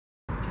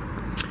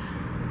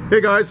Hey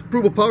guys,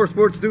 Approval Power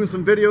Sports doing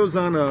some videos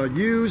on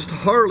used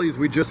Harleys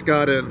we just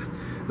got in.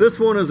 This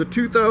one is a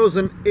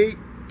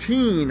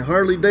 2018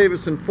 Harley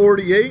Davidson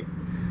 48.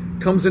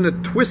 Comes in a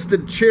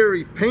twisted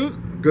cherry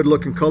paint, good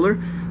looking color.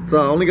 It's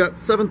only got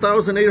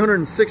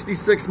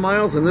 7,866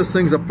 miles and this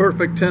thing's a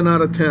perfect 10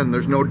 out of 10.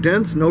 There's no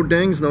dents, no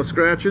dings, no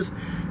scratches.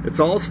 It's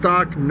all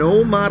stock,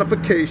 no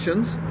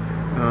modifications.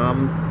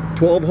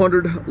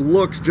 1200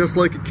 looks just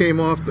like it came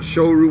off the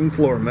showroom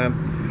floor,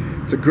 man.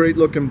 It's a great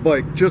looking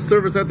bike. Just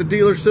serviced at the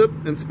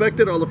dealership,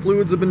 inspected, all the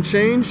fluids have been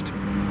changed.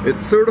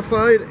 It's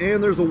certified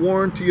and there's a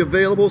warranty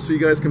available so you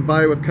guys can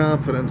buy with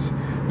confidence.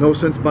 No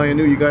sense buying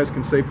new, you guys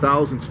can save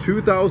thousands.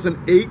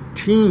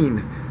 2018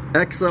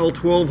 XL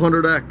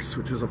 1200X,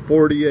 which is a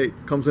 48.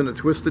 Comes in a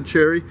twisted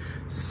cherry,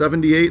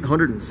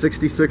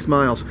 7,866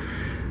 miles.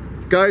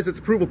 Guys, it's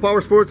Approval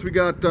Power Sports. We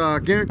got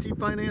guaranteed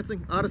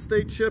financing,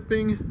 out-of-state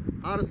shipping,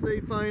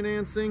 out-of-state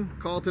financing.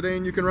 Call today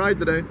and you can ride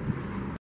today.